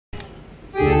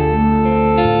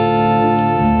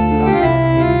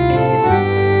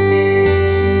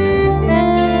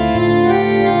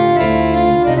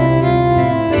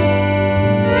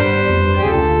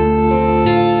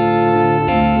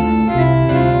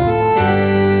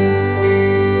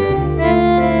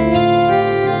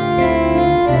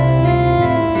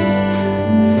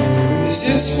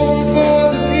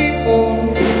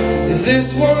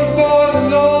this one for the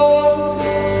Lord,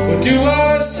 or do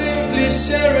I simply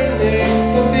serenade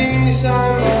for things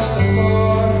I must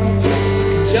afford?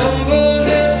 Jumble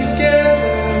them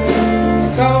together, the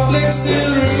conflict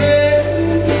still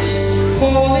remains.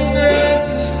 Holiness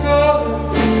is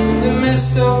calling in the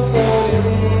midst of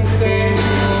holding faith.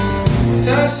 'Cause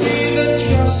I see the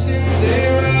trust in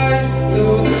their eyes,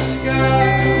 though the sky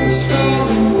is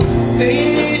falling. They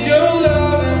need your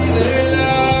love in their life.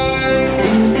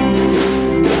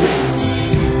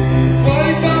 What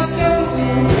if I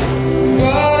stumble?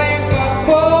 What if I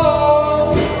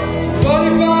fall? What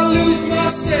if I lose my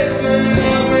step and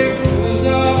I make fools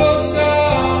of us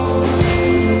all?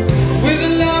 Will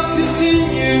the love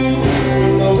continue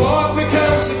when my walk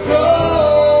becomes a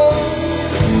crawl?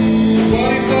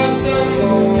 What if I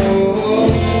stumble?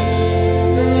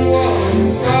 And what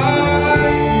if I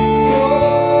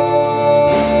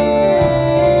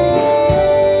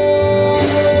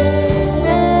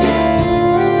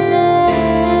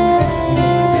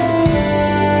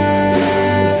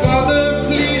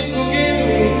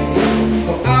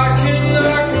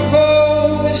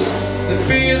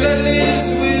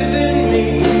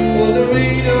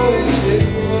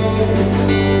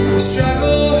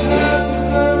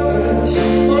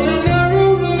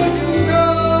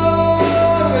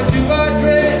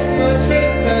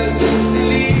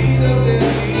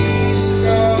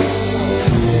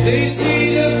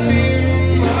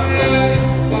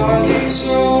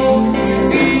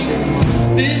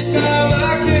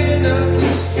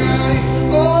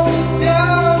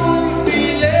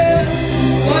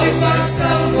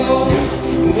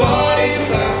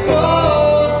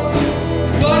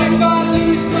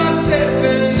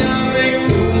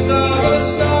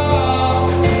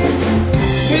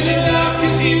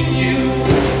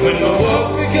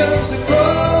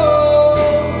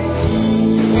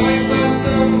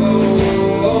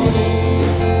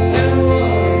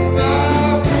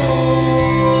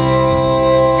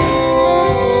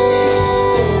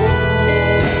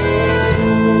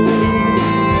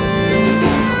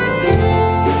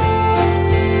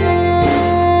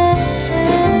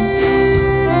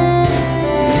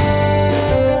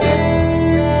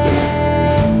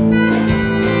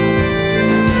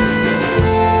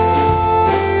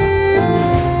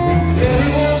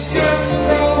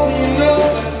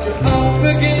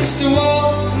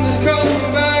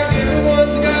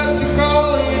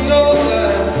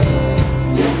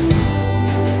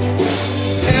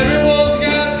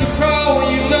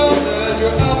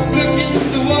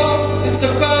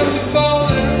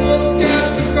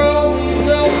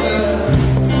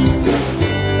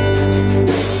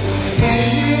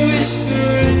whisper